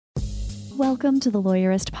Welcome to the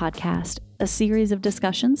Lawyerist Podcast, a series of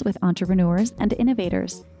discussions with entrepreneurs and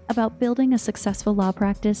innovators about building a successful law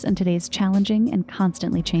practice in today's challenging and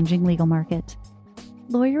constantly changing legal market.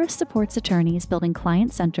 Lawyerist supports attorneys building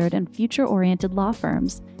client-centered and future-oriented law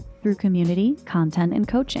firms through community, content, and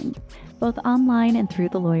coaching, both online and through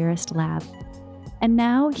the Lawyerist Lab. And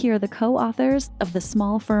now, here are the co-authors of the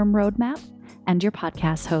Small Firm Roadmap and your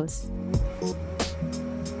podcast hosts.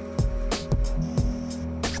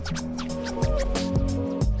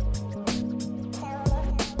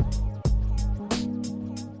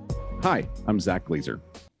 Hi, I'm Zach Glazer.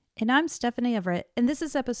 And I'm Stephanie Everett, and this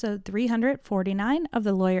is episode 349 of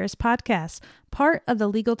the Lawyerist Podcast, part of the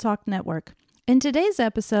Legal Talk Network. In today's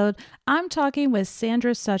episode, I'm talking with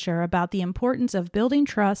Sandra Sucher about the importance of building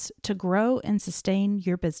trust to grow and sustain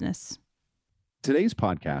your business. Today's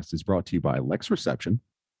podcast is brought to you by Lex Reception,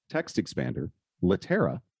 Text Expander,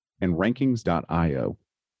 Litera, and Rankings.io.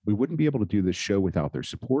 We wouldn't be able to do this show without their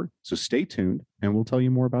support, so stay tuned, and we'll tell you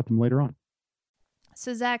more about them later on.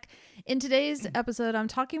 So, Zach, in today's episode, I'm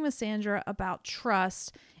talking with Sandra about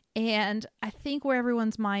trust. And I think where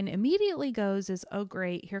everyone's mind immediately goes is, oh,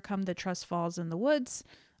 great, here come the trust falls in the woods.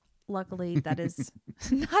 Luckily, that is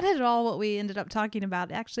not at all what we ended up talking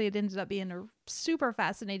about. Actually, it ended up being a super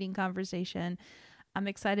fascinating conversation. I'm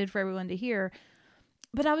excited for everyone to hear.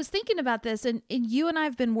 But I was thinking about this, and you and I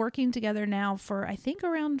have been working together now for, I think,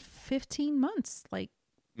 around 15 months,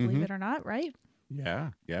 believe it or not, right? Yeah.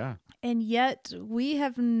 And yet we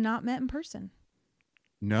have not met in person.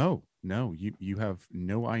 No, you have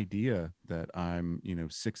no idea that I'm,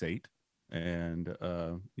 6'8", and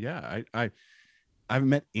I haven't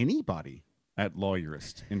met anybody at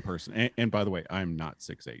Lawyerist in person. And by the way, I'm not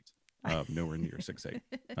 6'8", nowhere near 6'8".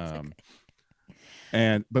 Okay.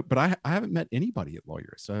 And but I haven't met anybody at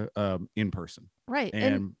Lawyerist in person. Right.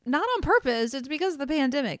 And not on purpose. It's because of the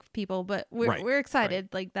pandemic, people, but we're excited.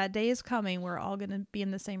 Right. Like, that day is coming. We're all going to be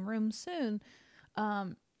in the same room soon.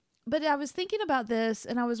 But I was thinking about this,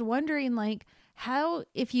 and I was wondering, like, how,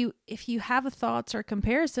 if you have thoughts or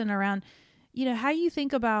comparison around, how you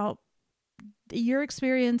think about your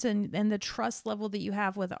experience and the trust level that you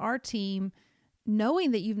have with our team,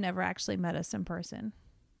 knowing that you've never actually met us in person.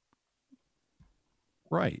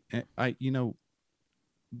 Right. And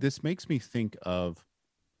this makes me think of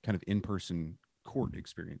kind of in-person court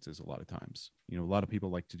experiences a lot of times. A lot of people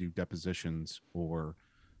like to do depositions or,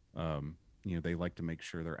 they like to make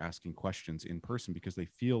sure they're asking questions in person because they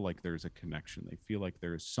feel like there's a connection. They feel like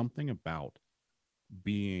there's something about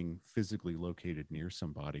being physically located near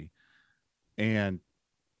somebody. And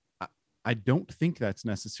I don't think that's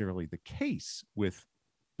necessarily the case with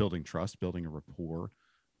building trust, building a rapport,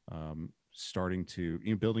 starting to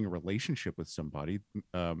building a relationship with somebody,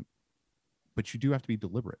 but you do have to be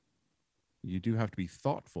deliberate. You do have to be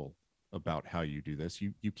thoughtful about how you do this.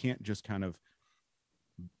 You can't just kind of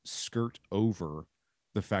skirt over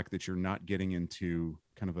the fact that you're not getting into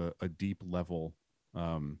kind of a deep level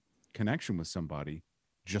connection with somebody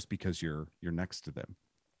just because you're next to them.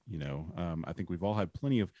 I think we've all had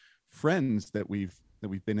plenty of friends that we've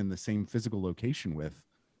been in the same physical location with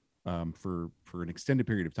for an extended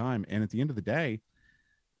period of time. And at the end of the day,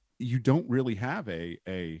 you don't really have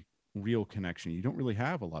a real connection. You don't really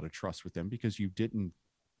have a lot of trust with them because you didn't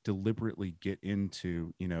deliberately get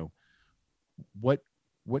into,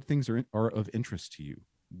 what things are of interest to you.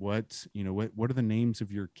 What are the names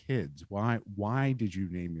of your kids? Why did you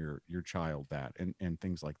name your child that? And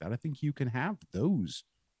things like that. I think you can have those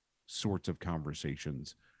sorts of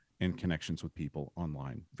conversations and connections with people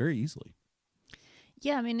online very easily.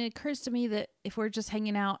 Yeah, I mean, it occurs to me that if we're just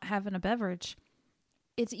hanging out having a beverage,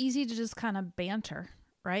 it's easy to just kind of banter,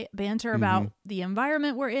 right? Banter about the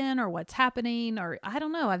environment we're in or what's happening, or I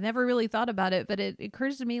don't know. I've never really thought about it, but it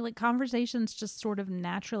occurs to me like conversations just sort of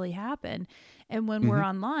naturally happen. And when we're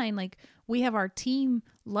online, like we have our team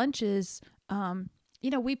lunches,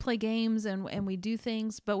 we play games and we do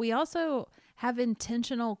things, but we also have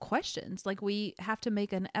intentional questions. Like we have to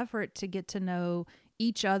make an effort to get to know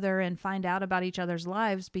each other and find out about each other's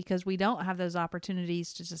lives because we don't have those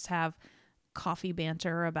opportunities to just have coffee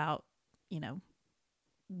banter about,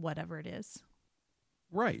 whatever it is.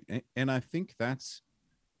 Right. And I think that's,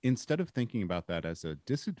 instead of thinking about that as a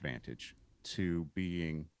disadvantage to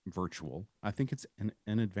being virtual, I think it's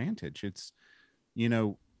an advantage. It's,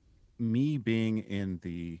 me being in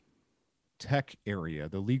the tech area,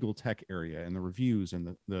 the legal tech area and the reviews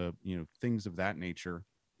and the things of that nature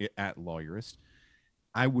at Lawyerist,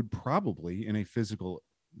 I would probably in a physical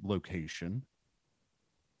location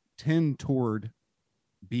tend toward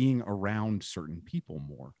being around certain people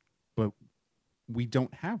more, but we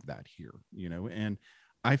don't have that here, and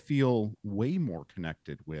I feel way more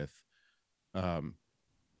connected with um,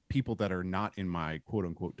 people that are not in my quote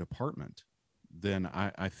unquote department than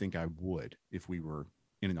I think I would if we were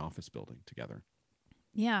in an office building together.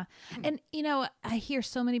 Yeah. And, I hear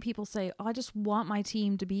so many people say, oh, I just want my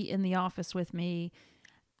team to be in the office with me.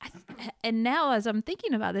 And now, as I'm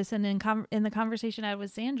thinking about this, and in the conversation I had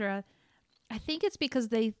with Sandra, I think it's because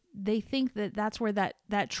they think that that's where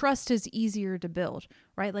that trust is easier to build,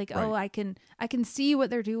 right? Like, Right. oh, I can see what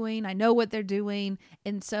they're doing, I know what they're doing,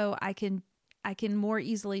 and so I can more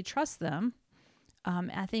easily trust them.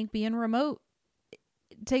 I think being remote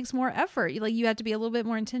takes more effort. Like, you have to be a little bit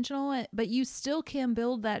more intentional, but you still can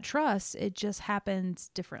build that trust. It just happens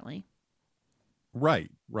differently.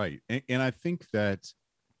 Right. And I think that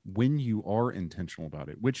when you are intentional about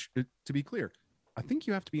it, which to be clear, I think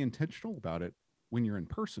you have to be intentional about it when you're in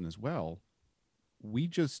person as well. We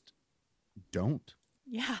just don't.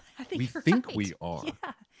 Yeah, I think We you're think right. we are.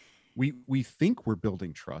 Yeah. We think we're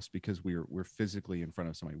building trust because we're physically in front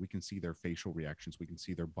of somebody. We can see their facial reactions, we can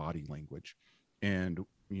see their body language, and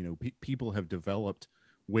people have developed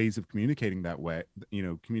ways of communicating that way.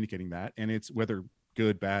 Communicating that, and it's whether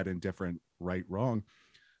good, bad, indifferent, right, wrong.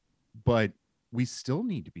 But we still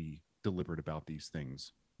need to be deliberate about these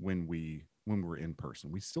things when we're in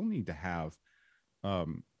person. We still need to have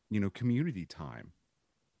community time,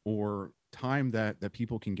 or time that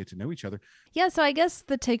people can get to know each other. Yeah, so I guess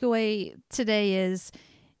the takeaway today is,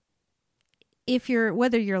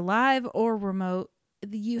 whether you're live or remote,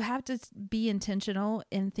 you have to be intentional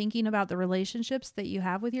in thinking about the relationships that you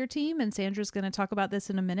have with your team. And Sandra's going to talk about this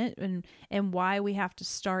in a minute, and why we have to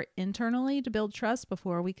start internally to build trust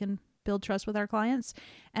before we can build trust with our clients.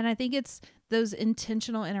 And I think it's those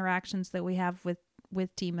intentional interactions that we have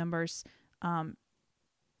with team members.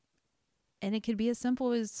 And it could be as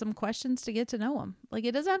simple as some questions to get to know them. Like,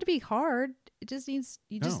 it doesn't have to be hard. It just needs,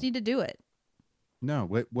 just need to do it. No.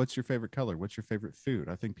 What's your favorite color? What's your favorite food?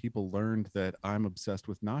 I think people learned that I'm obsessed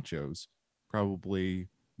with nachos probably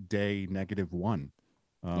day -1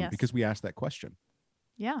 Yes. because we asked that question.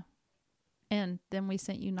 Yeah. And then we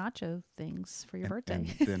sent you nacho things for your birthday. And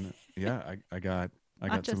then, yeah, I got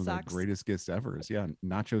Nacho some of the socks. greatest gifts ever. Yeah,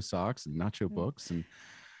 nacho socks and nacho books. And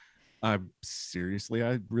I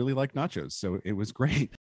really like nachos. So it was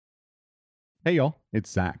great. Hey, y'all.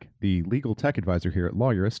 It's Zach, the legal tech advisor here at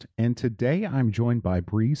Lawyerist. And today I'm joined by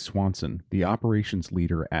Bree Swanson, the operations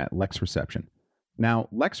leader at Lex Reception. Now,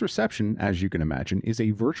 Lex Reception, as you can imagine, is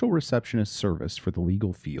a virtual receptionist service for the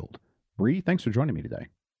legal field. Bree, thanks for joining me today.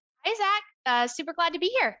 Hi, Zach. Super glad to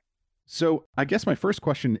be here. So I guess my first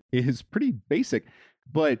question is pretty basic,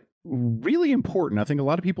 but really important. I think a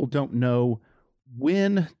lot of people don't know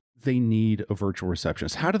when they need a virtual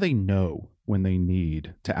receptionist. How do they know when they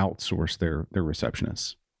need to outsource their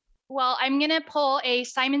receptionists? Well, I'm going to pull a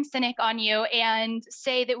Simon Sinek on you and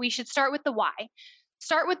say that we should start with the why.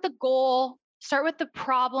 Start with the goal, start with the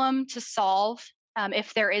problem to solve,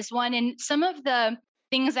 if there is one. And some of the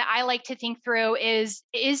things that I like to think through is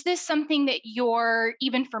this something that you're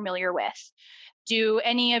even familiar with? Do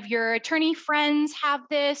any of your attorney friends have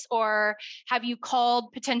this, or have you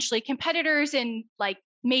called potentially competitors and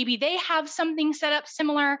maybe they have something set up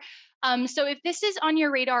similar? So if this is on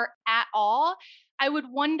your radar at all, I would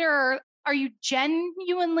wonder, are you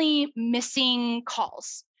genuinely missing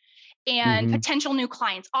calls and potential new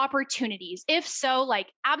clients, opportunities? If so,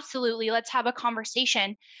 absolutely, let's have a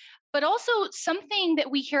conversation. But also something that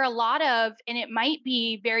we hear a lot of, and it might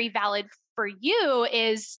be very valid for you,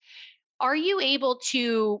 is, are you able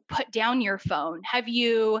to put down your phone? Have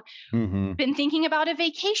you been thinking about a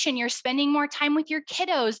vacation? You're spending more time with your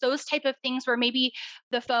kiddos, those type of things where maybe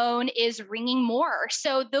the phone is ringing more.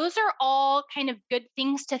 So those are all kind of good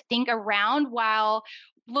things to think around while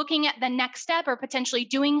looking at the next step, or potentially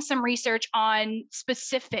doing some research on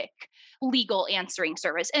specific legal answering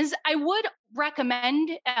service. As I would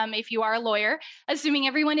recommend, if you are a lawyer, assuming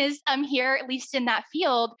everyone is here, at least in that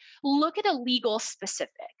field, look at a legal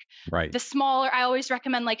specific. Right. The smaller, I always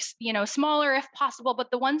recommend smaller if possible,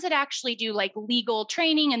 but the ones that actually do legal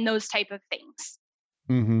training and those type of things.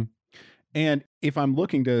 Mm-hmm. And if I'm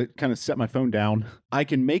looking to kind of set my phone down, I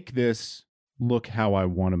can make this look how I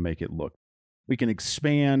want to make it look. We can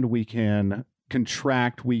expand, we can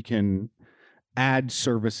contract, we can add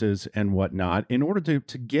services and whatnot in order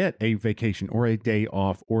to get a vacation or a day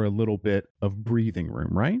off or a little bit of breathing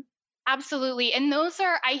room, right? Absolutely. And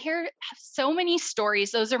I hear so many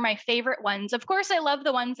stories. Those are my favorite ones. Of course, I love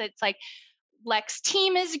the ones that's Lex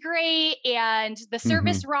team is great and the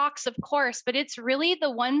service rocks, of course, but it's really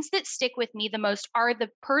the ones that stick with me the most are the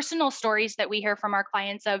personal stories that we hear from our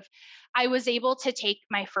clients of, I was able to take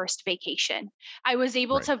my first vacation. I was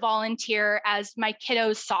able to volunteer as my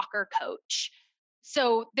kiddo's soccer coach.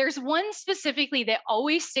 So there's one specifically that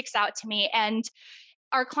always sticks out to me. And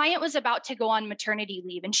our client was about to go on maternity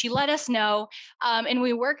leave and she let us know. And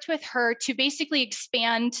we worked with her to basically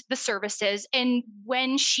expand the services. And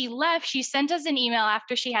when she left, she sent us an email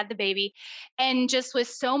after she had the baby and just with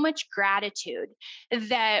so much gratitude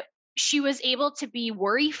that she was able to be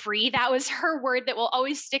worry-free. That was her word that will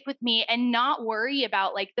always stick with me, and not worry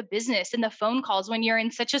about like the business and the phone calls when you're in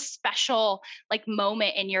such a special like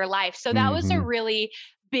moment in your life. So that was a really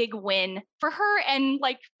big win for her and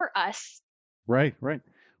like for us. Right.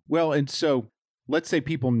 Well, and so let's say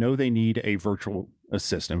people know they need a virtual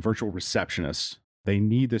assistant, virtual receptionist. They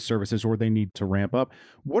need the services or they need to ramp up.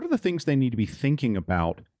 What are the things they need to be thinking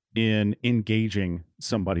about in engaging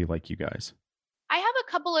somebody like you guys? I have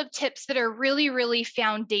a couple of tips that are really, really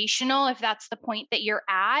foundational if that's the point that you're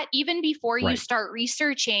at. Even before you start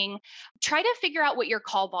researching, try to figure out what your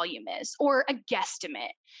call volume is or a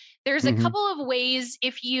guesstimate. There's a couple of ways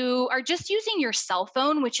if you are just using your cell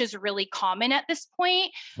phone, which is really common at this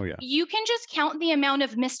point, you can just count the amount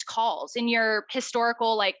of missed calls in your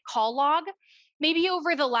historical like call log, maybe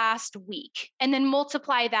over the last week, and then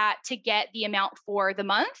multiply that to get the amount for the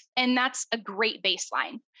month. And that's a great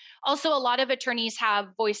baseline. Also, a lot of attorneys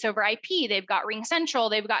have voice over IP. They've got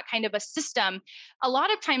RingCentral. They've got kind of a system. A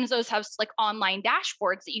lot of times those have like online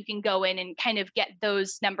dashboards that you can go in and kind of get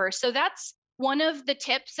those numbers. So that's one of the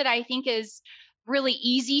tips that I think is really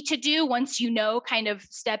easy to do once you know kind of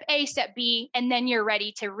step A, step B, and then you're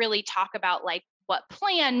ready to really talk about like what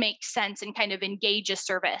plan makes sense and kind of engage a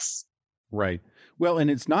service. Right. Well,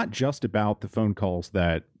 and it's not just about the phone calls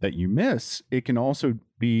that you miss. It can also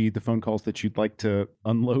be the phone calls that you'd like to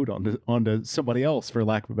unload onto somebody else, for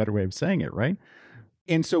lack of a better way of saying it, right?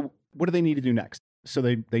 And so what do they need to do next? So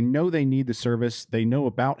they know they need the service. They know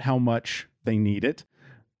about how much they need it.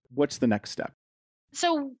 What's the next step?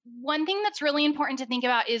 So one thing that's really important to think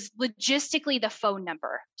about is logistically the phone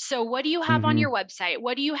number. So what do you have on your website?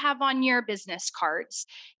 What do you have on your business cards?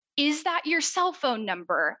 Is that your cell phone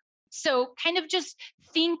number? So kind of just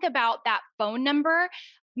think about that phone number.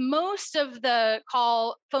 Most of the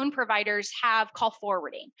phone providers have call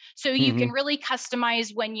forwarding. So you can really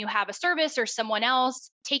customize when you have a service or someone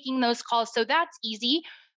else taking those calls. So that's easy.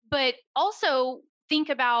 But also think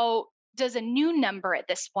about, does a new number at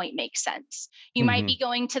this point make sense? You might be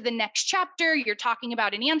going to the next chapter. You're talking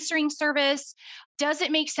about an answering service. Does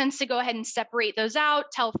it make sense to go ahead and separate those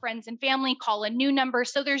out, tell friends and family, call a new number?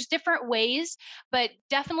 So there's different ways, but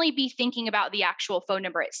definitely be thinking about the actual phone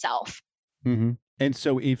number itself. And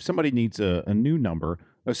so if somebody needs a new number,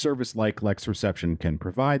 a service like Lex Reception can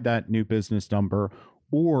provide that new business number,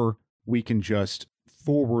 or we can just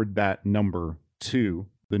forward that number to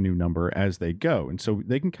the new number as they go. And so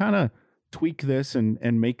they can kind of tweak this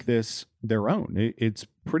and make this their own. It's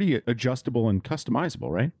pretty adjustable and customizable,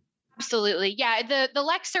 right? Absolutely. Yeah. The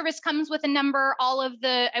Lex service comes with a number.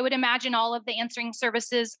 I would imagine all of the answering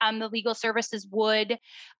services, the legal services would.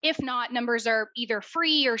 If not, numbers are either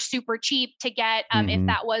free or super cheap to get. If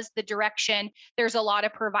that was the direction, there's a lot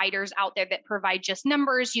of providers out there that provide just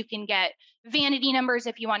numbers. You can get vanity numbers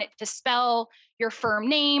if you want it to spell your firm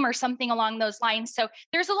name or something along those lines. So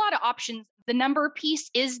there's a lot of options. The number piece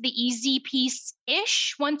is the easy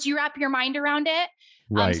piece-ish once you wrap your mind around it.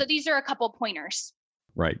 Right. So these are a couple pointers.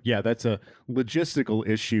 Right. Yeah, that's a logistical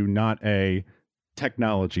issue, not a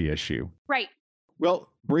technology issue. Right. Well,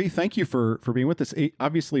 Bree, thank you for being with us.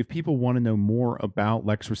 Obviously, if people want to know more about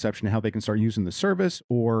Lex Reception, how they can start using the service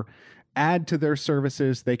or add to their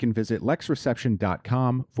services, they can visit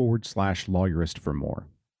lexreception.com/lawyerist for more.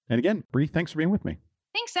 And again, Bree, thanks for being with me.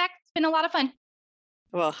 Thanks, Zach. It's been a lot of fun.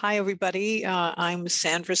 Well, hi, everybody. I'm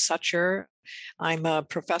Sandra Sucher. I'm a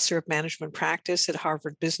professor of management practice at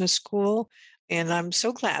Harvard Business School. And I'm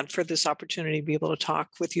so glad for this opportunity to be able to talk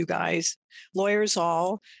with you guys, lawyers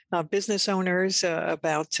all, business owners,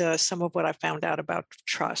 about some of what I found out about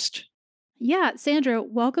trust. Yeah, Sandra,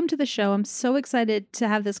 welcome to the show. I'm so excited to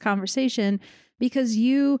have this conversation because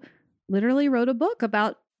you literally wrote a book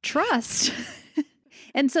about trust.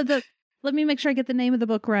 And so let me make sure I get the name of the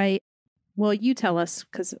book right. Well, you tell us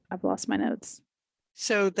because I've lost my notes.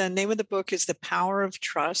 So the name of the book is The Power of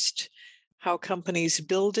Trust: How Companies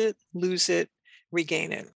Build It, Lose It,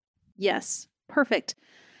 Regain It. Yes, perfect.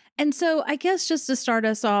 And so I guess just to start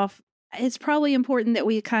us off, it's probably important that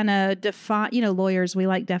we kind of define, lawyers, we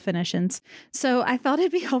like definitions. So I thought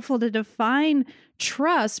it'd be helpful to define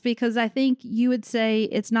trust, because I think you would say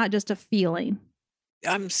it's not just a feeling.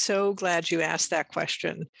 I'm so glad you asked that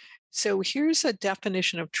question. So here's a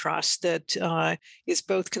definition of trust that is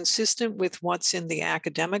both consistent with what's in the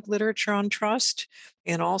academic literature on trust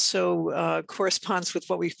and also corresponds with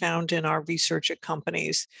what we found in our research at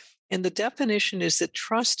companies. And the definition is that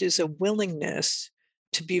trust is a willingness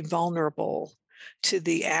to be vulnerable to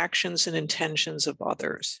the actions and intentions of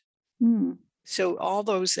others. Mm. So all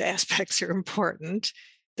those aspects are important.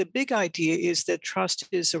 The big idea is that trust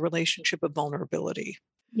is a relationship of vulnerability.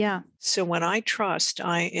 Yeah. So when I trust,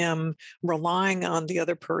 I am relying on the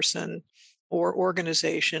other person or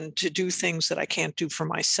organization to do things that I can't do for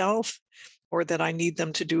myself or that I need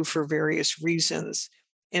them to do for various reasons.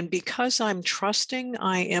 And because I'm trusting,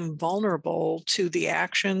 I am vulnerable to the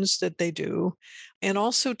actions that they do and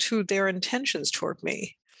also to their intentions toward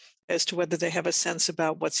me as to whether they have a sense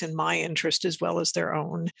about what's in my interest as well as their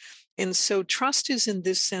own. And so trust is, in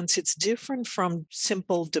this sense, it's different from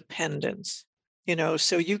simple dependence.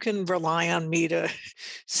 So you can rely on me to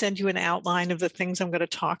send you an outline of the things I'm going to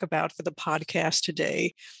talk about for the podcast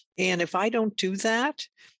today. And if I don't do that,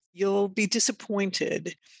 you'll be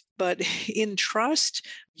disappointed. But in trust,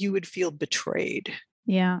 you would feel betrayed.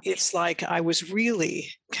 Yeah. It's like I was really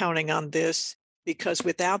counting on this, because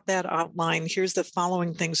without that outline, here's the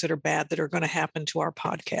following things that are bad that are going to happen to our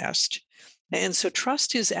podcast. And so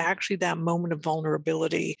trust is actually that moment of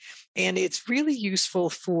vulnerability. And it's really useful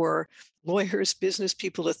for lawyers, business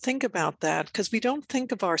people to think about that, because we don't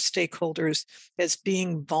think of our stakeholders as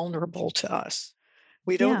being vulnerable to us.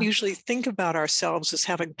 We don't usually think about ourselves as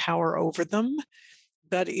having power over them.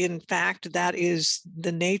 But in fact, that is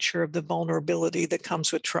the nature of the vulnerability that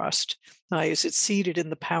comes with trust, is it's seated in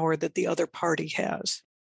the power that the other party has.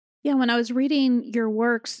 Yeah, when I was reading your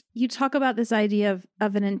works, you talk about this idea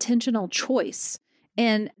of an intentional choice.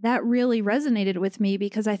 And that really resonated with me,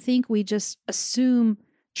 because I think we just assume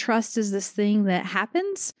trust is this thing that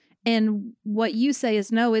happens. And what you say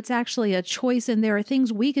is, no, it's actually a choice. And there are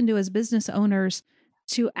things we can do as business owners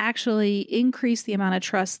to actually increase the amount of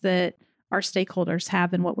trust that our stakeholders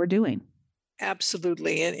have in what we're doing.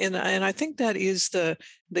 Absolutely. And I think that is the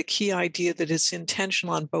key idea, that it's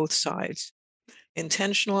intentional on both sides.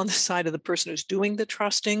 Intentional on the side of the person who's doing the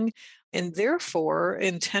trusting, and therefore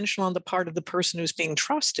intentional on the part of the person who's being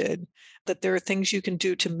trusted, that there are things you can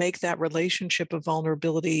do to make that relationship of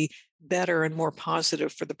vulnerability better and more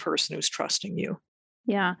positive for the person who's trusting you.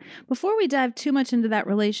 Yeah. Before we dive too much into that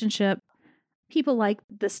relationship, people like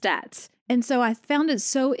the stats. And so I found it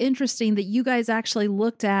so interesting that you guys actually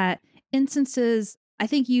looked at instances. I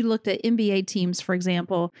think you looked at NBA teams, for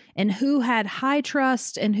example, and who had high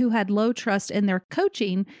trust and who had low trust in their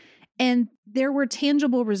coaching. And there were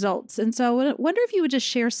tangible results. And so I wonder if you would just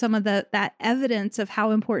share some of that evidence of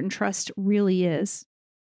how important trust really is.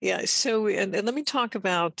 Yeah. So, and let me talk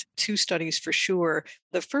about two studies for sure.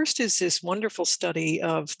 The first is this wonderful study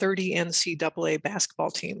of 30 NCAA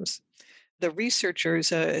basketball teams. The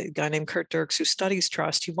researchers, a guy named Kurt Dirks, who studies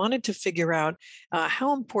trust, he wanted to figure out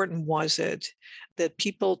how important was it that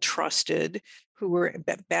people trusted who were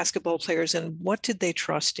basketball players, and what did they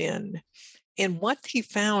trust in? And what he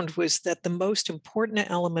found was that the most important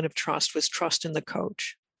element of trust was trust in the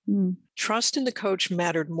coach. Mm. Trust in the coach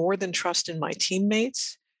mattered more than trust in my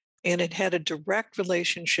teammates. And it had a direct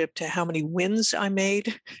relationship to how many wins I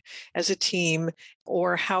made as a team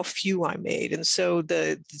or how few I made. And so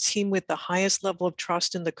the team with the highest level of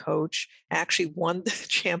trust in the coach actually won the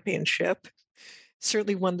championship,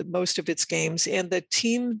 certainly won most of its games. And the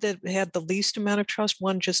team that had the least amount of trust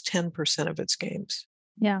won just 10% of its games.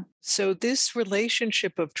 Yeah. So this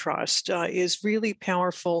relationship of trust is really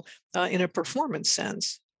powerful in a performance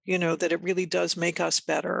sense. That it really does make us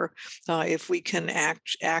better if we can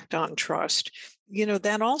act on trust.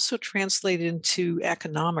 That also translated into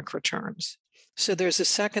economic returns. So there's a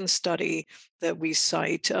second study that we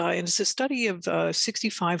cite, and it's a study of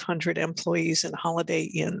 6,500 employees in Holiday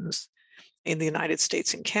Inns in the United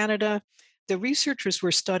States and Canada. The researchers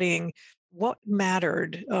were studying what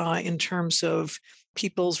mattered in terms of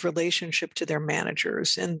people's relationship to their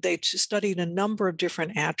managers. And they studied a number of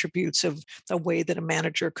different attributes of a way that a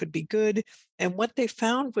manager could be good. And what they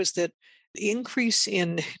found was that the increase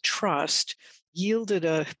in trust yielded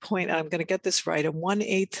a point, I'm going to get this right, a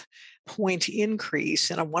 1/8 point increase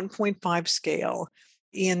in a 1.5 scale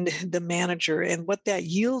in the manager. And what that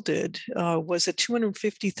yielded was a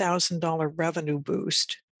 $250,000 revenue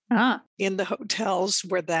boost in the hotels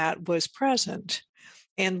where that was present.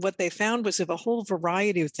 And what they found was of a whole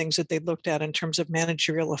variety of things that they looked at in terms of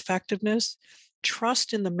managerial effectiveness,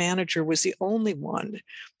 trust in the manager was the only one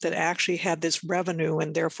that actually had this revenue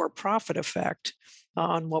and therefore profit effect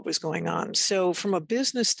on what was going on. So from a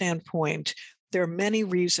business standpoint, there are many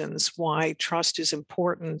reasons why trust is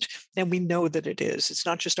important, and we know that it is. It's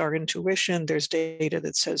not just our intuition, there's data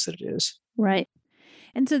that says that it is. Right.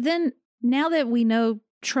 And so then now that we know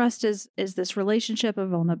trust is this relationship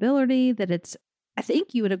of vulnerability, that it's, I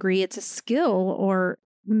think you would agree, it's a skill or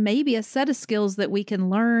maybe a set of skills that we can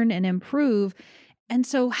learn and improve. And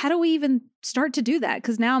so how do we even start to do that?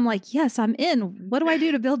 Because now I'm like, yes, I'm in. What do I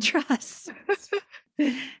do to build trust?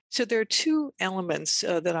 So there are two elements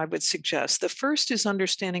that I would suggest. The first is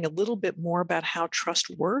understanding a little bit more about how trust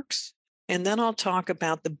works. And then I'll talk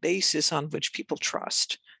about the basis on which people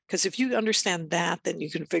trust. Because if you understand that, then you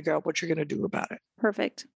can figure out what you're going to do about it.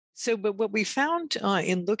 Perfect. So, but what we found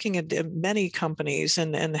in looking at many companies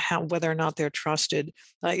and how whether or not they're trusted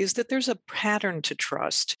is that there's a pattern to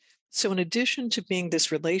trust. So in addition to being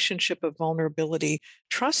this relationship of vulnerability,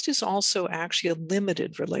 trust is also actually a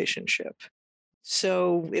limited relationship.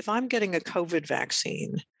 So if I'm getting a COVID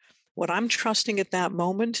vaccine, what I'm trusting at that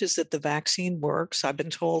moment is that the vaccine works. I've been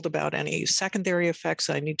told about any secondary effects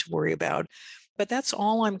I need to worry about, but that's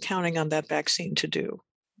all I'm counting on that vaccine to do.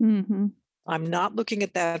 Mm-hmm. I'm not looking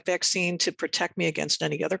at that vaccine to protect me against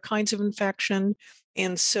any other kinds of infection.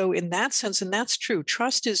 And so in that sense, and that's true,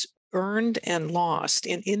 trust is earned and lost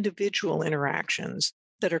in individual interactions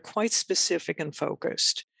that are quite specific and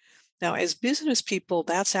focused. Now, as business people,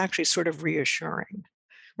 that's actually sort of reassuring,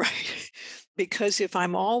 right? Because if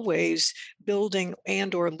I'm always building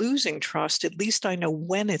and or losing trust, at least I know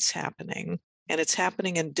when it's happening. And it's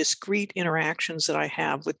happening in discrete interactions that I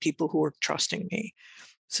have with people who are trusting me.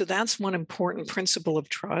 So that's one important principle of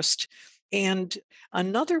trust. And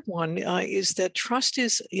another one is that trust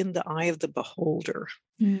is in the eye of the beholder.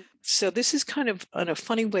 Mm. So this is kind of, in a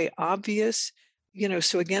funny way, obvious.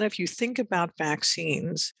 So again, if you think about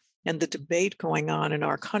vaccines and the debate going on in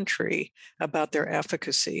our country about their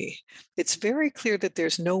efficacy, it's very clear that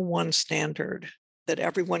there's no one standard that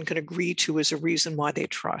everyone can agree to as a reason why they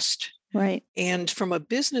trust. Right. And from a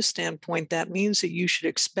business standpoint, that means that you should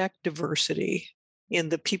expect diversity in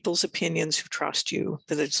the people's opinions who trust you,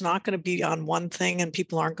 that it's not going to be on one thing and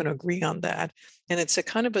people aren't going to agree on that. And it's a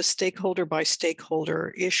kind of a stakeholder by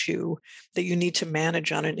stakeholder issue that you need to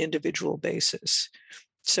manage on an individual basis.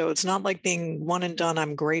 So it's not like being one and done,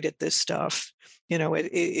 I'm great at this stuff.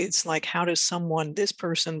 It's like, how does this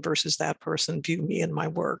person versus that person view me and my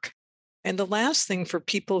work? And the last thing for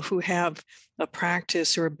people who have a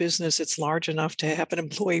practice or a business that's large enough to have an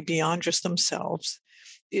employee beyond just themselves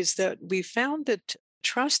is that we found that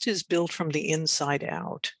trust is built from the inside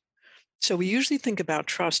out. So we usually think about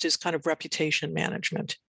trust as kind of reputation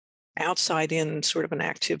management, outside in sort of an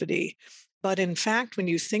activity. But in fact, when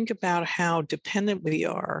you think about how dependent we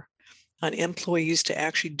are on employees to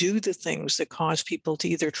actually do the things that cause people to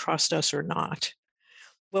either trust us or not,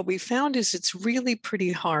 what we found is it's really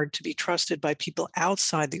pretty hard to be trusted by people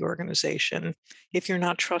outside the organization if you're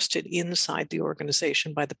not trusted inside the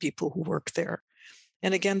organization by the people who work there.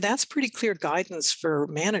 And again, that's pretty clear guidance for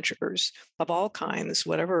managers of all kinds,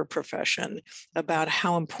 whatever profession, about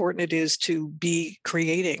how important it is to be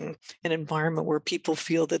creating an environment where people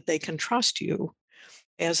feel that they can trust you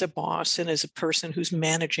as a boss and as a person who's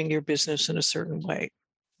managing your business in a certain way.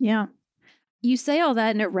 Yeah. You say all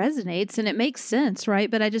that and it resonates and it makes sense, right?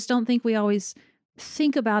 But I just don't think we always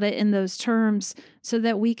think about it in those terms so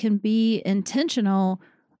that we can be intentional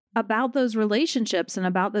about those relationships and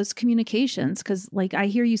about those communications. Because like I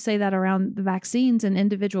hear you say that around the vaccines and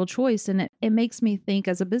individual choice, and it makes me think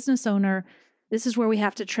as a business owner, this is where we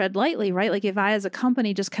have to tread lightly, right? Like if I as a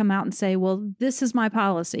company just come out and say, well, this is my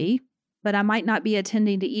policy, but I might not be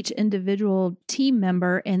attending to each individual team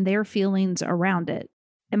member and their feelings around it.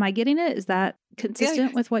 Am I getting it? Is that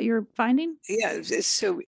consistent with what you're finding? Yeah.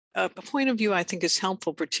 So a point of view I think is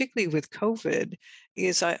helpful, particularly with COVID,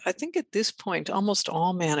 is I think at this point, almost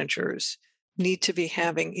all managers need to be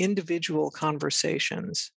having individual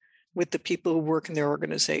conversations with the people who work in their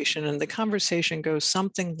organization. And the conversation goes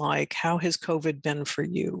something like, how has COVID been for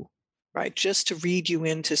you? Right? Just to read you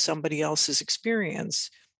into somebody else's experience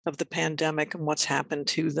of the pandemic and what's happened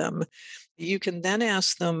to them. You can then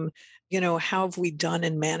ask them, how have we done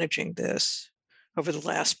in managing this over the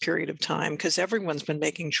last period of time? Because everyone's been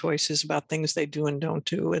making choices about things they do and don't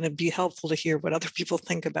do. And it'd be helpful to hear what other people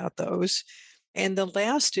think about those. And the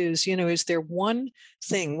last is, is there one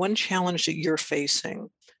challenge that you're facing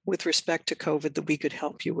with respect to COVID that we could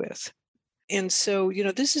help you with? And so,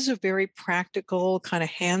 this is a very practical, kind of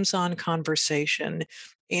hands-on conversation.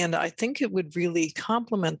 And I think it would really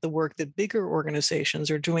complement the work that bigger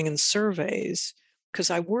organizations are doing in surveys, because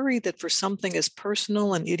I worry that for something as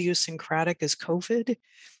personal and idiosyncratic as COVID,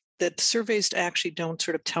 that surveys actually don't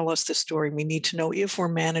sort of tell us the story we need to know if we're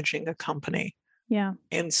managing a company. Yeah.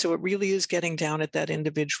 And so it really is getting down at that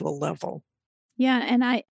individual level. Yeah. And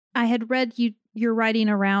I had read your writing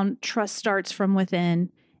around trust starts from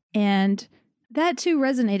within. And that too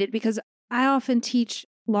resonated because I often teach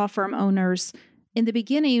law firm owners in the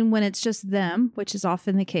beginning when it's just them, which is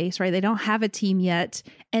often the case, right? They don't have a team yet.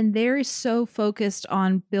 And they're so focused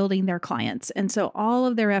on building their clients. And so all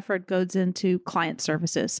of their effort goes into client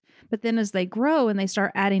services. But then as they grow and they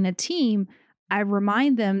start adding a team, I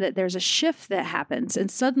remind them that there's a shift that happens.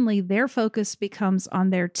 And suddenly their focus becomes on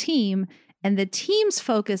their team and the team's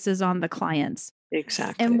focus is on the clients.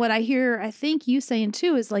 Exactly. And what I think you saying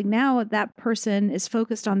too, is like now that person is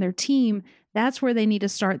focused on their team. That's where they need to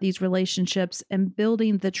start these relationships and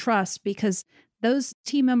building the trust, because those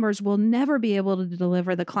team members will never be able to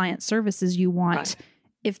deliver the client services you want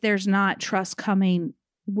if there's not trust coming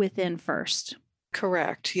within first.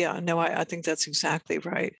 Correct. Yeah, no, I think that's exactly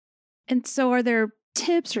right. And so are there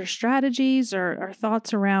tips or strategies or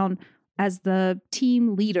thoughts around, as the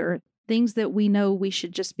team leader, things that we know we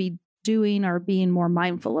should just be doing or being more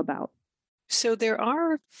mindful about? So there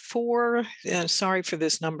are 4, sorry for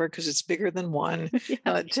this number because it's bigger than one,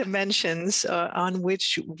 dimensions on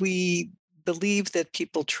which we believe that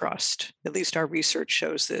people trust. At least our research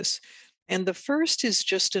shows this. And the first is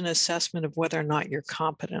just an assessment of whether or not you're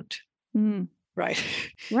competent. Right.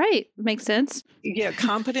 Right. Makes sense. Yeah.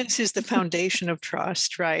 Competence is the foundation of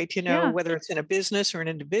trust, right? Whether it's in a business or an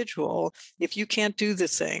individual, if you can't do the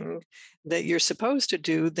thing that you're supposed to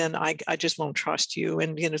do, then I just won't trust you.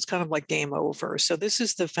 And, it's kind of like game over. So this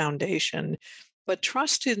is the foundation. But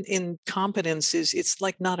trust in competence it's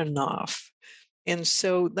like not enough. And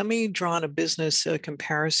so let me draw on a business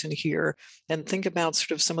comparison here and think about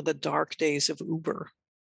sort of some of the dark days of Uber.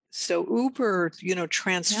 So Uber,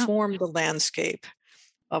 transformed the landscape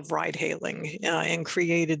of ride hailing and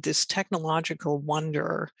created this technological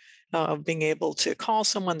wonder of being able to call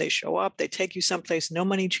someone, they show up, they take you someplace, no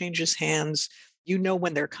money changes hands. You know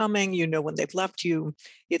when they're coming, you know when they've left you.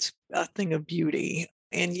 It's a thing of beauty.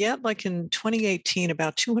 And yet, like in 2018,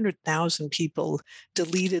 about 200,000 people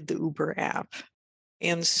deleted the Uber app.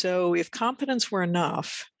 And so if competence were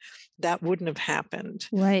enough, that wouldn't have happened.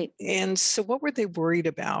 Right. And so what were they worried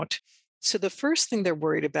about? So the first thing they're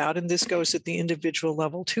worried about, and this goes at the individual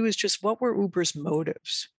level too, is just what were Uber's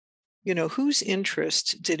motives? Whose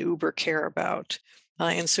interest did Uber care about?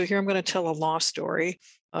 And so here I'm going to tell a law story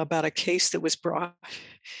about a case that was brought.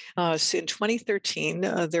 So in 2013,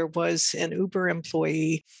 there was an Uber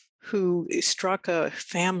employee who struck a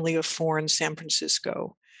family of 4 in San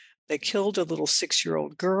Francisco. They killed a little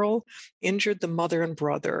 6-year-old girl, injured the mother and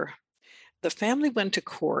brother. The family went to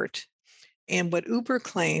court, and what Uber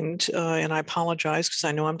claimed, and I apologize because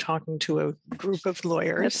I know I'm talking to a group of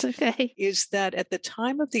lawyers, That's okay, is that at the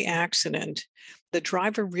time of the accident, the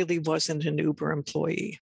driver really wasn't an Uber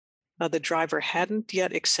employee. The driver hadn't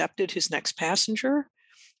yet accepted his next passenger,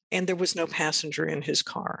 and there was no passenger in his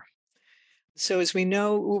car. So as we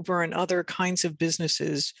know, Uber and other kinds of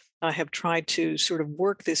businesses have tried to sort of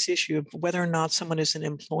work this issue of whether or not someone is an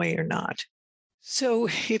employee or not. So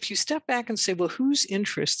if you step back and say, well, whose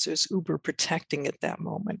interests is Uber protecting at that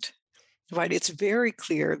moment? Right? It's very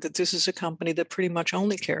clear that this is a company that pretty much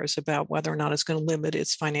only cares about whether or not it's going to limit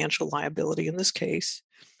its financial liability in this case.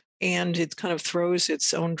 And it kind of throws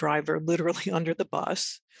its own driver literally under the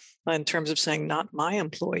bus in terms of saying, not my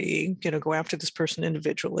employee, go after this person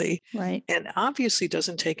individually. right? And obviously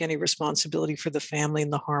doesn't take any responsibility for the family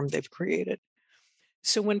and the harm they've created.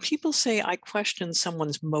 So when people say, I question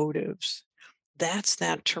someone's motives, that's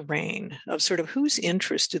that terrain of sort of whose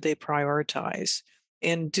interest do they prioritize?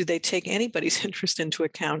 And do they take anybody's interest into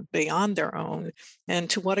account beyond their own? And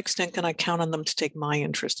to what extent can I count on them to take my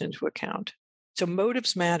interest into account? So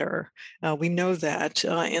motives matter. We know that.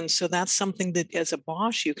 And so that's something that as a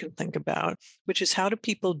boss you can think about, which is how do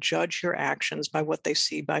people judge your actions by what they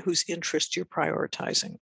see, by whose interest you're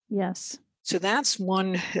prioritizing? Yes. So that's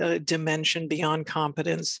one dimension beyond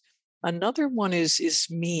competence. Another one is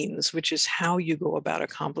means, which is how you go about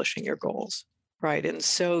accomplishing your goals, right? And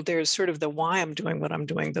so there's sort of the why I'm doing what I'm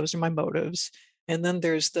doing. Those are my motives. And then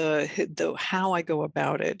there's the how I go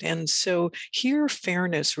about it. And so here,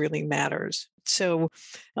 fairness really matters. So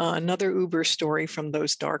another Uber story from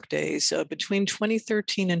those dark days. Between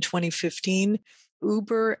 2013 and 2015,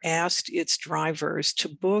 Uber asked its drivers to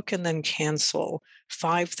book and then cancel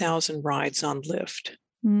 5,000 rides on Lyft,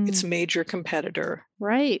 its major competitor.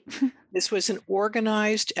 Right. This was an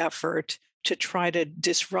organized effort to try to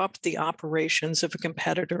disrupt the operations of a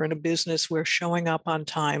competitor in a business where showing up on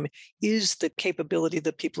time is the capability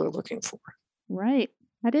that people are looking for. Right.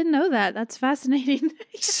 I didn't know that. That's fascinating.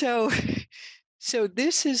 So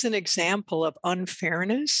this is an example of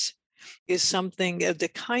unfairness, is something, the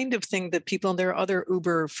kind of thing that people, and there are other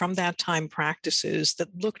Uber from that time practices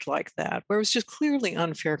that looked like that, where it was just clearly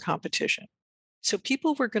unfair competition. So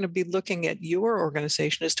people were going to be looking at your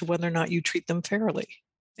organization as to whether or not you treat them fairly.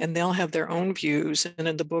 And they'll have their own views. And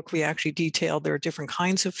in the book, we actually detail there are different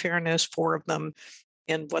kinds of fairness, 4 of them,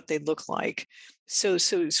 and what they look like. So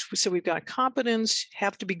we've got competence,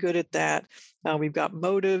 have to be good at that. We've got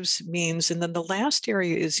motives, means, and then the last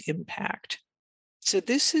area is impact. So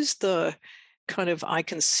this is the kind of, I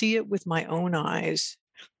can see it with my own eyes.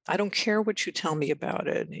 I don't care what you tell me about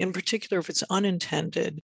it. In particular, if it's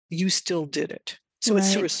unintended, you still did it. So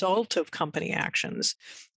It's the result of company actions.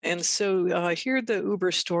 And so here the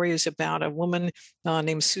Uber story is about a woman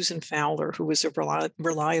named Susan Fowler, who was a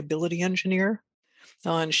reliability engineer.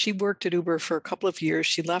 And she worked at Uber for a couple of years.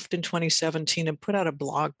 She left in 2017 and put out a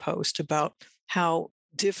blog post about how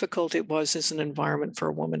difficult it was as an environment for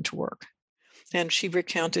a woman to work. And she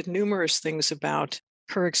recounted numerous things about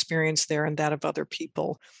her experience there and that of other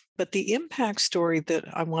people. But the impact story that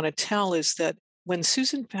I want to tell is that when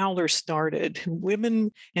Susan Fowler started,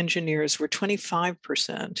 women engineers were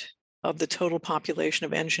 25% of the total population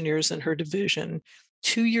of engineers in her division.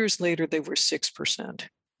 2 years later, they were 6%.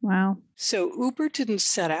 Wow. So Uber didn't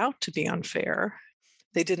set out to be unfair.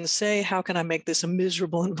 They didn't say, how can I make this a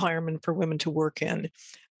miserable environment for women to work in?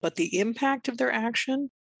 But the impact of their action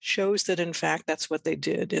shows that, in fact, that's what they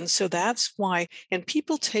did. And so that's why, and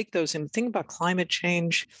people take those and think about climate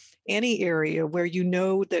change, any area where you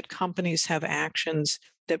know that companies have actions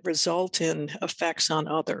that result in effects on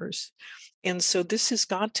others. And so this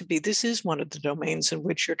is one of the domains in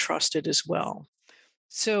which you're trusted as well.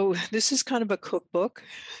 So this is kind of a cookbook,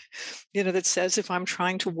 that says if I'm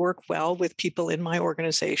trying to work well with people in my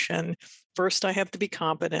organization, first I have to be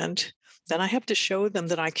competent. Then I have to show them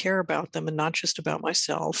that I care about them and not just about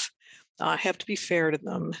myself. I have to be fair to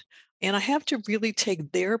them. And I have to really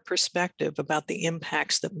take their perspective about the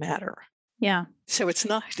impacts that matter. Yeah. So it's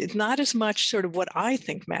not as much sort of what I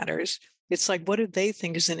think matters. It's like, what do they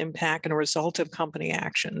think is an impact and a result of company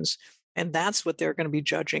actions? And that's what they're going to be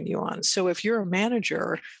judging you on. So if you're a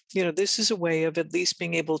manager, this is a way of at least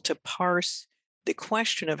being able to parse the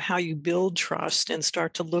question of how you build trust and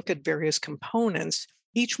start to look at various components,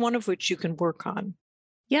 each one of which you can work on.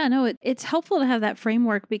 Yeah, no, it's helpful to have that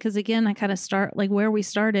framework because, again, I kind of start like where we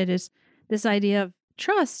started is this idea of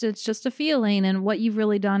trust. It's just a feeling. And what you've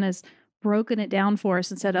really done is broken it down for us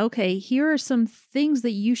and said, okay, here are some things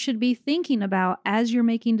that you should be thinking about as you're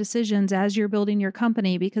making decisions, as you're building your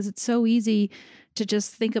company, because it's so easy to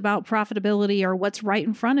just think about profitability or what's right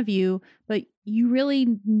in front of you. But you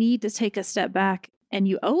really need to take a step back. And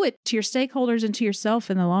you owe it to your stakeholders and to yourself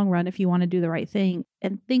in the long run if you want to do the right thing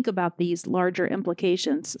and think about these larger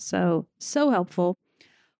implications. So helpful.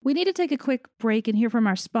 We need to take a quick break and hear from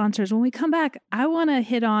our sponsors. When we come back, I want to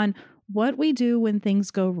hit on what we do when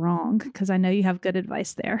things go wrong, because I know you have good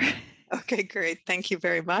advice there. Okay, great. Thank you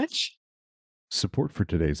very much. Support for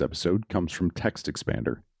today's episode comes from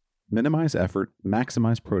TextExpander. Minimize effort,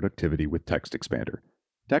 maximize productivity with TextExpander.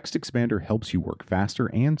 TextExpander helps you work faster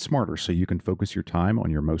and smarter so you can focus your time on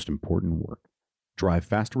your most important work. Drive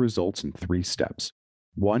faster results in 3 steps.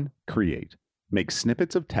 1. Create. Make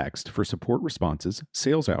snippets of text for support responses,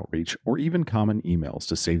 sales outreach, or even common emails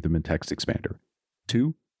to save them in TextExpander.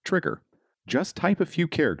 2. Trigger. Just type a few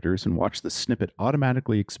characters and watch the snippet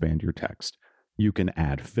automatically expand your text. You can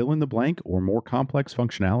add fill in the blank or more complex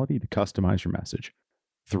functionality to customize your message.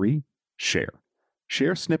 3. Share.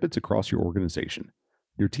 Share snippets across your organization.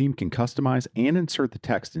 Your team can customize and insert the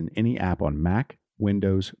text in any app on Mac,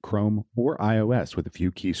 Windows, Chrome, or iOS with a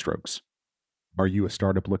few keystrokes. Are you a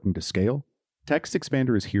startup looking to scale?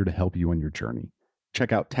 TextExpander is here to help you on your journey.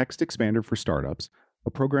 Check out TextExpander for Startups,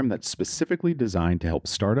 a program that's specifically designed to help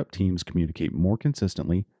startup teams communicate more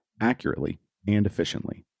consistently, accurately, and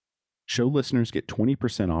efficiently. Show listeners get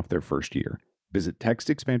 20% off their first year. Visit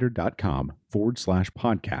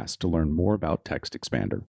textexpander.com/podcast to learn more about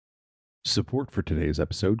TextExpander. Support for today's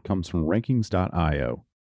episode comes from Rankings.io,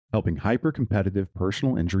 helping hyper-competitive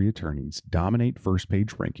personal injury attorneys dominate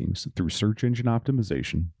first-page rankings through search engine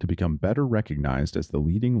optimization to become better recognized as the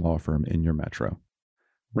leading law firm in your metro.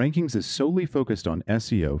 Rankings is solely focused on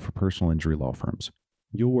SEO for personal injury law firms.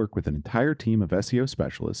 You'll work with an entire team of SEO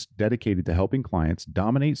specialists dedicated to helping clients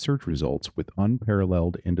dominate search results with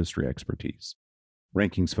unparalleled industry expertise.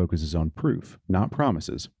 Rankings focuses on proof, not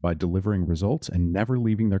promises, by delivering results and never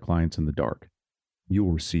leaving their clients in the dark. You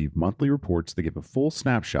will receive monthly reports that give a full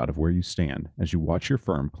snapshot of where you stand as you watch your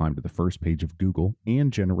firm climb to the first page of Google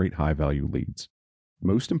and generate high-value leads.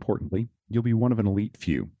 Most importantly, you'll be one of an elite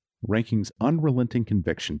few. Ranking's unrelenting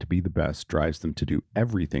conviction to be the best drives them to do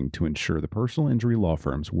everything to ensure the personal injury law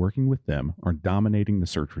firms working with them are dominating the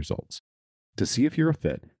search results. To see if you're a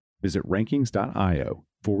fit, visit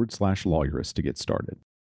rankings.io/lawyerist to get started.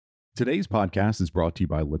 Today's podcast is brought to you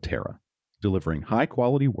by Litera. Delivering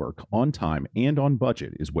high-quality work on time and on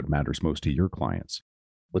budget is what matters most to your clients.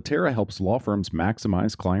 Litera helps law firms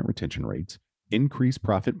maximize client retention rates, increase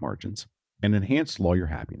profit margins, and enhance lawyer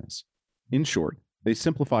happiness. In short, they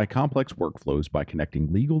simplify complex workflows by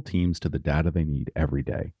connecting legal teams to the data they need every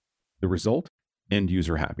day. The result?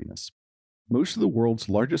 End-user happiness. Most of the world's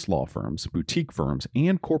largest law firms, boutique firms,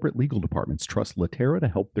 and corporate legal departments trust Litera to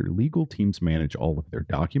help their legal teams manage all of their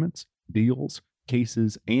documents, deals,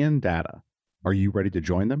 cases, and data. Are you ready to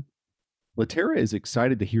join them? Litera is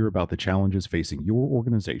excited to hear about the challenges facing your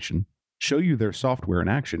organization, show you their software in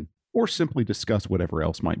action, or simply discuss whatever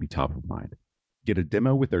else might be top of mind. Get a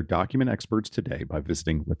demo with their document experts today by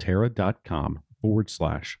visiting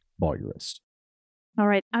litera.com/lawyerist. All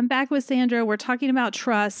right, I'm back with Sandra. We're talking about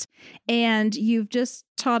trust, and you've just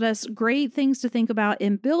taught us great things to think about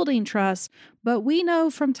in building trust, but we know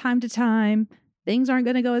from time to time things aren't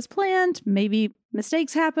going to go as planned. Maybe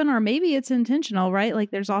mistakes happen, or maybe it's intentional, right? Like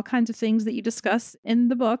there's all kinds of things that you discuss in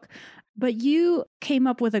the book, but you came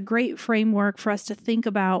up with a great framework for us to think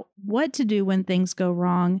about what to do when things go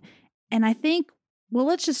wrong. And I think, well,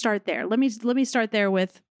 let's just start there. Let me start there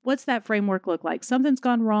with, what's that framework look like? Something's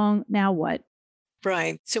gone wrong. Now what?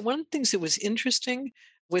 Right. So one of the things that was interesting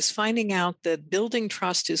was finding out that building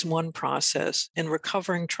trust is one process and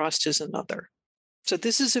recovering trust is another. So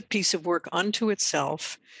this is a piece of work unto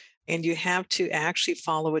itself, and you have to actually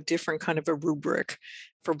follow a different kind of a rubric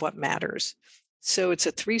for what matters. So it's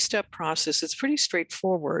a 3-step process. It's pretty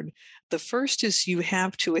straightforward. The first is you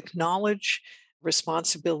have to acknowledge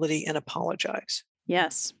responsibility and apologize.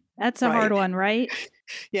 Yes, that's a hard one, right?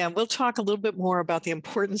 Yeah, we'll talk a little bit more about the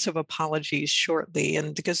importance of apologies shortly,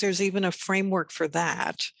 and because there's even a framework for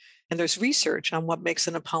that. And there's research on what makes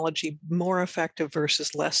an apology more effective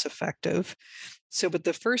versus less effective. So, but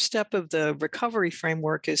the first step of the recovery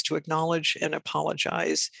framework is to acknowledge and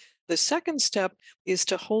apologize. The second step is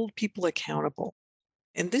to hold people accountable.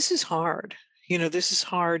 And this is hard. This is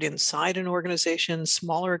hard inside an organization.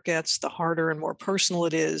 Smaller it gets, the harder and more personal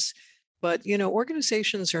it is. But,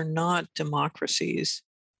 organizations are not democracies,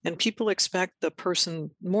 and people expect the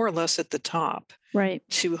person more or less at the top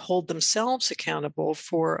to hold themselves accountable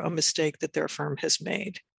for a mistake that their firm has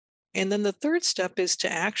made. And then the third step is to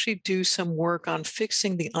actually do some work on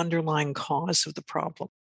fixing the underlying cause of the problem.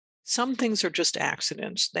 Some things are just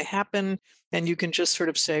accidents. They happen, and you can just sort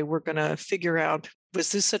of say, we're going to figure out, was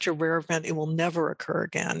this such a rare event? It will never occur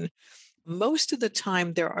again. Most of the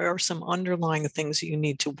time, there are some underlying things that you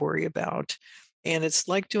need to worry about. And it's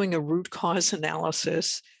like doing a root cause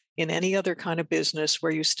analysis in any other kind of business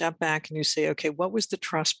where you step back and you say, okay, what was the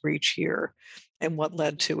trust breach here and what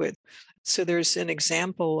led to it? So there's an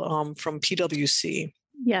example from PwC.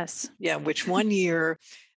 Yes. Yeah, which one year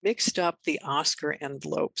mixed up the Oscar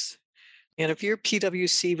envelopes. And if you're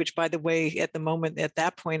PwC, which by the way, at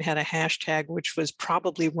that point had a hashtag, which was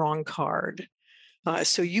probably wrong card.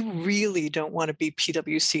 So you really don't want to be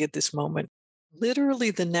PwC at this moment.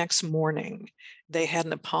 Literally the next morning, they had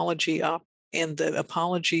an apology up, and the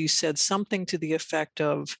apology said something to the effect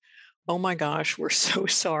of, oh my gosh, we're so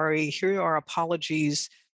sorry. Here are apologies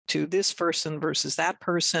to this person versus that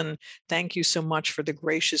person. Thank you so much for the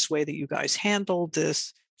gracious way that you guys handled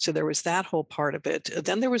this. So there was that whole part of it.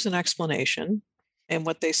 Then there was an explanation. And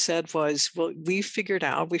what they said was, well, we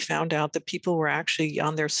found out that people were actually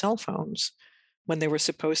on their cell phones when they were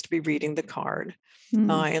supposed to be reading the card.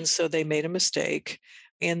 And so they made a mistake.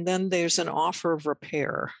 And then there's an offer of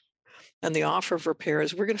repair. And the offer of repair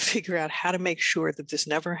is, we're going to figure out how to make sure that this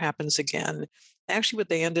never happens again. Actually, what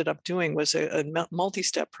they ended up doing was a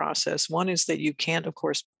multi-step process. One is that you can't, of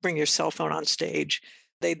course, bring your cell phone on stage.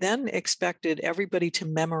 They then expected everybody to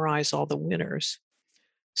memorize all the winners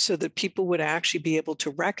so that people would actually be able to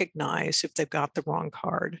recognize if they've got the wrong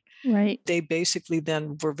card. Right. They basically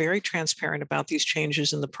then were very transparent about these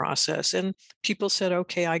changes in the process. And people said,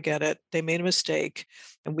 okay, I get it. They made a mistake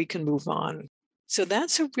and we can move on. So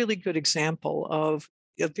that's a really good example of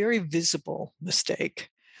a very visible mistake.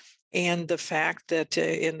 And the fact that,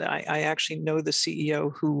 and I actually know the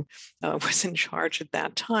CEO who was in charge at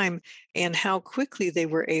that time, and how quickly they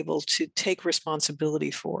were able to take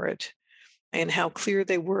responsibility for it, and how clear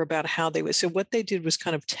they were about how they would. So what they did was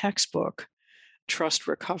kind of textbook trust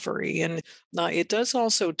recovery. And it does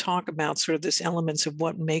also talk about sort of this elements of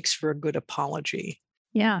what makes for a good apology.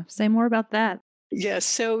 Yeah. Say more about that. Yes.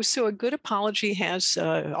 So a good apology has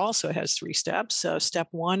also has 3 steps. Step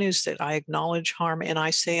 1 is that I acknowledge harm and I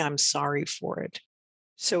say I'm sorry for it.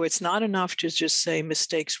 So it's not enough to just say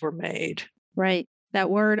mistakes were made. Right. That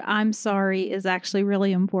word, I'm sorry, is actually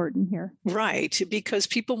really important here. Right. Because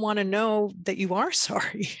people want to know that you are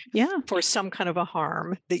sorry Yeah. for some kind of a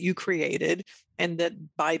harm that you created. And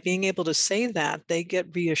that by being able to say that, they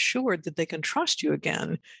get reassured that they can trust you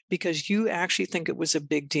again because you actually think it was a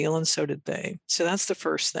big deal. And so did they. So that's the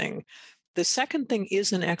first thing. The second thing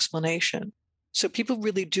is an explanation. So people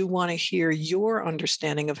really do want to hear your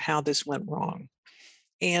understanding of how this went wrong.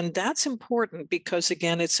 And that's important because,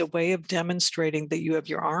 again, it's a way of demonstrating that you have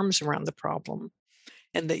your arms around the problem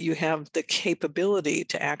and that you have the capability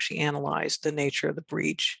to actually analyze the nature of the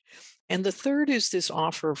breach. And the third is this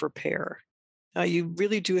offer of repair. You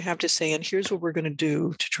really do have to say, and here's what we're going to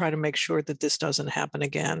do to try to make sure that this doesn't happen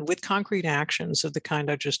again with concrete actions of the kind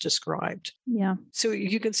I just described. Yeah. So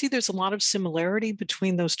you can see there's a lot of similarity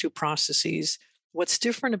between those two processes. What's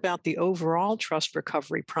different about the overall trust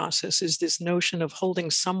recovery process is this notion of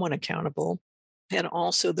holding someone accountable and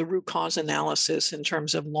also the root cause analysis in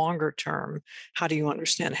terms of longer term. How do you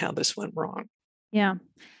understand how this went wrong? Yeah.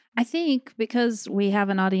 I think because we have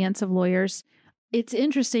an audience of lawyers, it's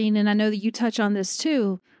interesting. And I know that you touch on this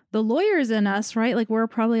too. The lawyers in us, right? Like we're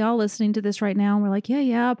probably all listening to this right now and we're like,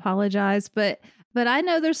 yeah, apologize. But I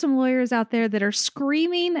know there's some lawyers out there that are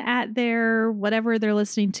screaming at their whatever they're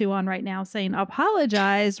listening to on right now saying,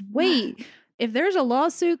 apologize. Wait, if there's a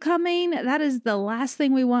lawsuit coming, that is the last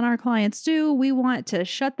thing we want our clients to do. We want to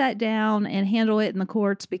shut that down and handle it in the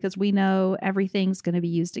courts because we know everything's going to be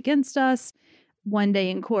used against us one day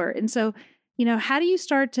in court. And so, how do you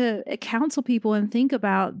start to counsel people and think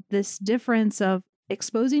about this difference of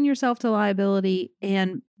exposing yourself to liability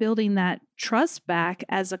and building that trust back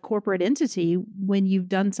as a corporate entity when you've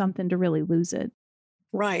done something to really lose it?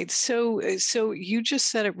 Right. So you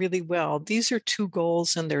just said it really well. These are 2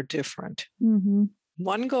 goals and they're different. Mm-hmm.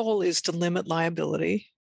 One goal is to limit liability.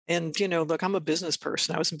 And, look, I'm a business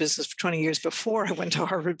person. I was in business for 20 years before I went to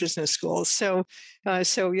Harvard Business School. So, I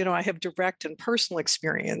have direct and personal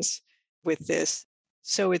experience with this.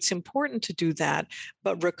 So it's important to do that.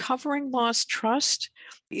 But recovering lost trust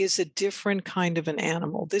is a different kind of an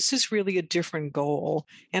animal. This is really a different goal,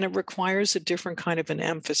 and it requires a different kind of an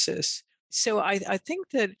emphasis. So I think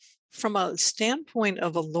that from a standpoint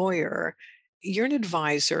of a lawyer, you're an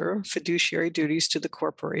advisor, fiduciary duties to the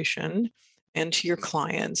corporation and to your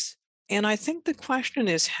clients. And I think the question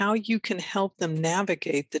is how you can help them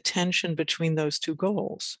navigate the tension between those 2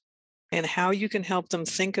 goals and how you can help them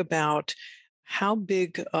think about how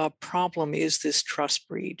big a problem is this trust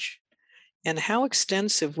breach and how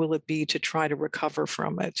extensive will it be to try to recover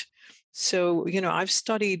from it. So, I've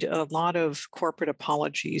studied a lot of corporate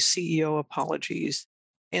apologies, CEO apologies,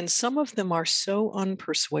 and some of them are so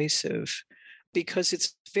unpersuasive because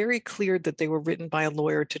it's very clear that they were written by a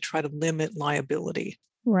lawyer to try to limit liability.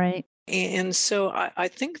 Right. And so I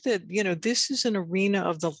think that, this is an arena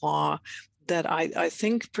of the law that I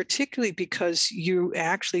think particularly because you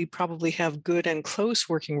actually probably have good and close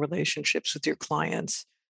working relationships with your clients,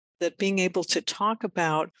 that being able to talk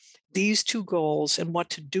about these 2 goals and what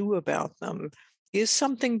to do about them is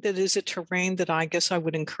something that is a terrain that I guess I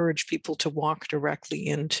would encourage people to walk directly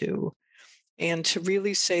into. And to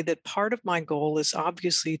really say that part of my goal is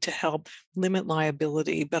obviously to help limit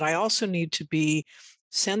liability, but I also need to be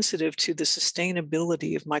sensitive to the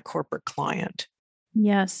sustainability of my corporate client.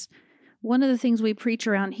 Yes. One of the things we preach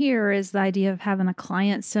around here is the idea of having a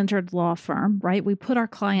client-centered law firm, right? We put our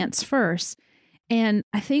clients first. And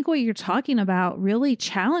I think what you're talking about really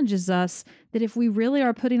challenges us that if we really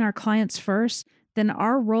are putting our clients first, then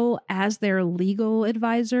our role as their legal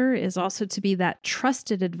advisor is also to be that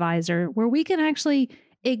trusted advisor where we can actually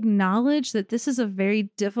acknowledge that this is a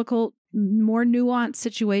very difficult, more nuanced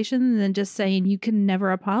situation than just saying you can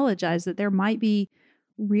never apologize, that there might be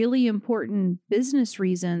really important business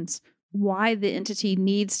reasons why the entity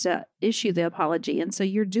needs to issue the apology. And so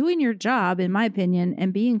you're doing your job, in my opinion,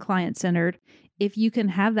 and being client-centered if you can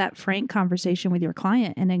have that frank conversation with your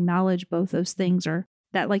client and acknowledge both those things, or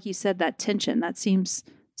that, like you said, that tension. That seems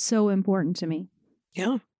so important to me.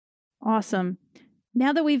 Yeah. Awesome.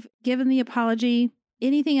 Now that we've given the apology,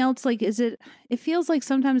 anything else? Like, it feels like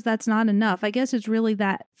sometimes that's not enough. I guess it's really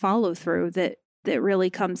that follow through that really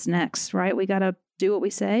comes next, right? We got to do what we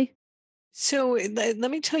say. So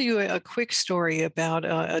let me tell you a quick story about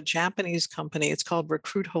a Japanese company. It's called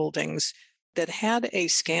Recruit Holdings, that had a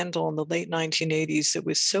scandal in the late 1980s that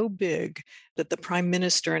was so big that the prime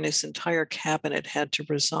minister and his entire cabinet had to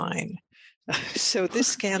resign. So this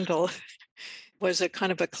scandal was a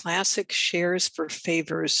kind of a classic shares for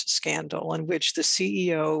favors scandal in which the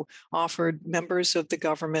CEO offered members of the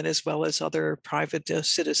government as well as other private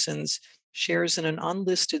citizens shares in an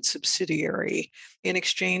unlisted subsidiary in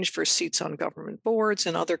exchange for seats on government boards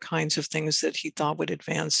and other kinds of things that he thought would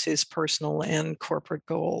advance his personal and corporate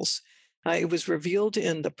goals. It was revealed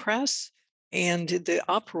in the press, and the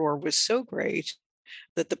uproar was so great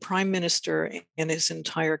that the prime minister and his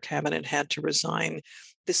entire cabinet had to resign.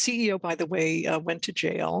 The CEO, by the way, went to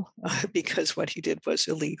jail because what he did was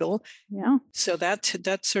illegal. Yeah. So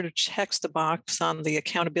that sort of checks the box on the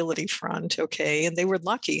accountability front, okay? And they were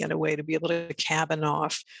lucky in a way to be able to cabin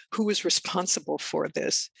off who was responsible for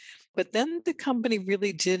this. But then the company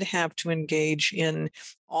really did have to engage in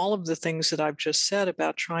all of the things that I've just said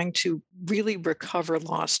about trying to really recover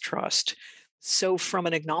lost trust. So from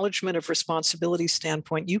an acknowledgement of responsibility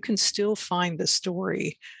standpoint, you can still find the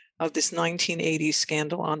story of this 1980s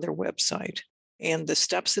scandal on their website and the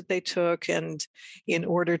steps that they took, and in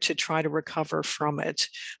order to try to recover from it.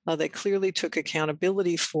 They clearly took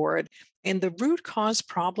accountability for it. And the root cause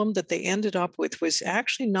problem that they ended up with was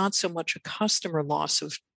actually not so much a customer loss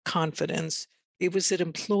of confidence. It was that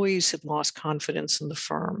employees had lost confidence in the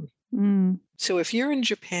firm. So if you're in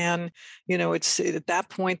Japan, it's at that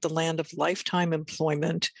point the land of lifetime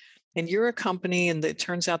employment, and you're a company, and it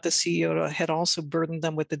turns out the CEO had also burdened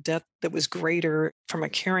them with a debt that was greater from a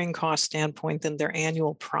carrying cost standpoint than their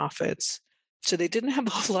annual profits. So they didn't have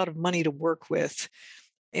a whole lot of money to work with.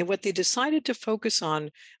 And what they decided to focus on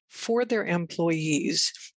for their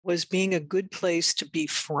employees was being a good place to be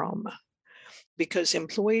from. Because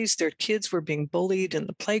employees, their kids were being bullied in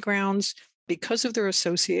the playgrounds because of their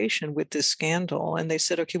association with this scandal. And they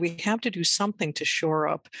said, okay, we have to do something to shore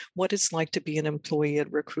up what it's like to be an employee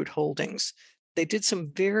at Recruit Holdings. They did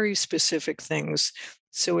some very specific things.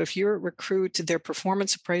 So if you're at Recruit, their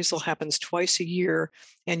performance appraisal happens twice a year,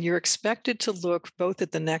 and you're expected to look both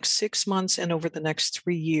at the next 6 months and over the next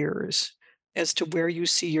 3 years as to where you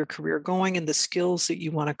see your career going and the skills that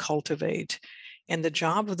you want to cultivate. And the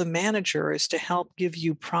job of the manager is to help give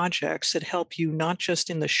you projects that help you not just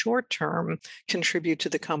in the short term contribute to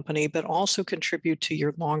the company, but also contribute to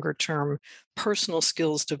your longer term personal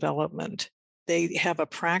skills development. They have a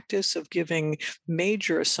practice of giving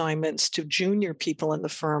major assignments to junior people in the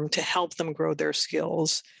firm to help them grow their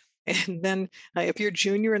skills. And then if you're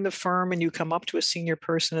junior in the firm and you come up to a senior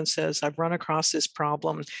person and says, I've run across this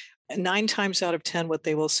problem, 9 times out of 10, what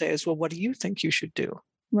they will say is, well, what do you think you should do?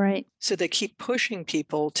 Right. So they keep pushing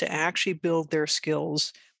people to actually build their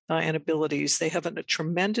skills and abilities. They have a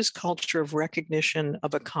tremendous culture of recognition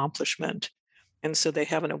of accomplishment. And so they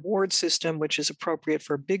have an award system, which is appropriate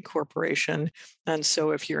for a big corporation. And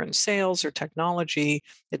so if you're in sales or technology,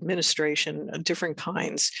 administration, different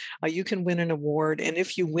kinds, you can win an award. And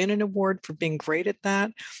if you win an award for being great at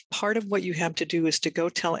that, part of what you have to do is to go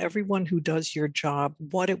tell everyone who does your job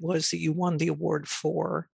what it was that you won the award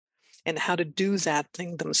for, and how to do that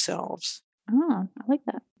thing themselves. Oh, I like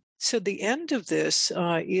that. So the end of this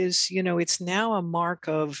is, it's now a mark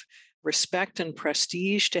of respect and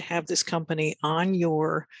prestige to have this company on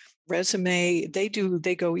your resume. They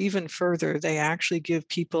go even further. They actually give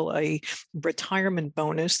people a retirement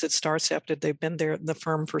bonus that starts after they've been there in the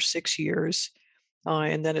firm for 6 years.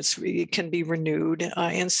 And then it can be renewed.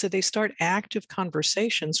 And so they start active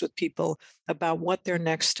conversations with people about what their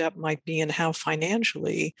next step might be and how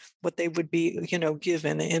financially what they would be,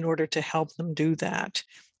 given in order to help them do that.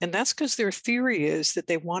 And that's because their theory is that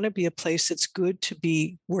they want to be a place that's good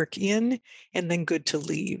to work in and then good to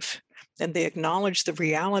leave. And they acknowledge the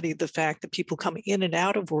reality of the fact that people come in and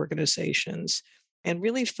out of organizations, and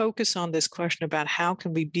really focus on this question about how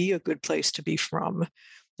can we be a good place to be from.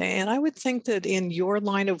 And I would think that in your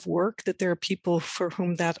line of work, that there are people for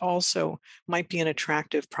whom that also might be an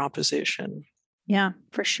attractive proposition. Yeah,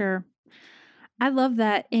 for sure. I love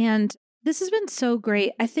that. And this has been so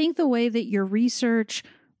great. I think the way that your research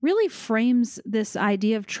really frames this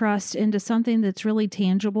idea of trust into something that's really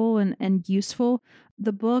tangible and useful.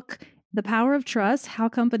 The book, The Power of Trust, How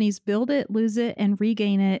Companies Build It, Lose It, and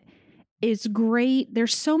Regain It, is great.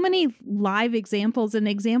 There's so many live examples and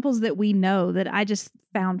examples that we know that I just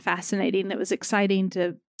found fascinating. That was exciting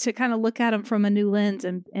to kind of look at them from a new lens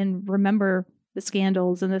and remember the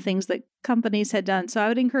scandals and the things that companies had done. So I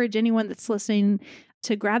would encourage anyone that's listening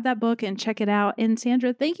to grab that book and check it out. And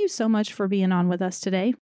Sandra, thank you so much for being on with us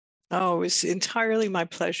today. Oh, it was entirely my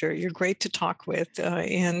pleasure. You're great to talk with,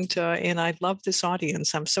 and I love this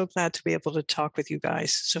audience. I'm so glad to be able to talk with you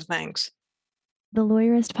guys. So thanks. The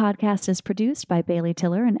Lawyerist podcast is produced by Bailey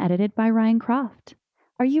Tiller and edited by Ryan Croft.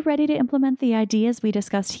 Are you ready to implement the ideas we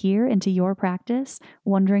discussed here into your practice?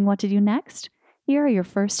 Wondering what to do next? Here are your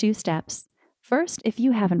first 2 steps. First, if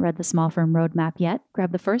you haven't read the Small Firm Roadmap yet,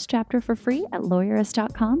 grab the first chapter for free at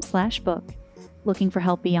lawyerist.com/book. Looking for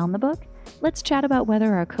help beyond the book? Let's chat about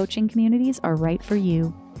whether our coaching communities are right for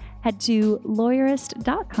you. Head to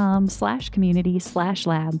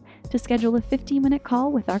lawyerist.com/community/lab to schedule a 15-minute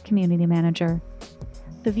call with our community manager.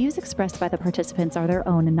 The views expressed by the participants are their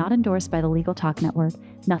own and not endorsed by the Legal Talk Network.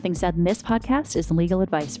 Nothing said in this podcast is legal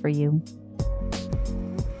advice for you.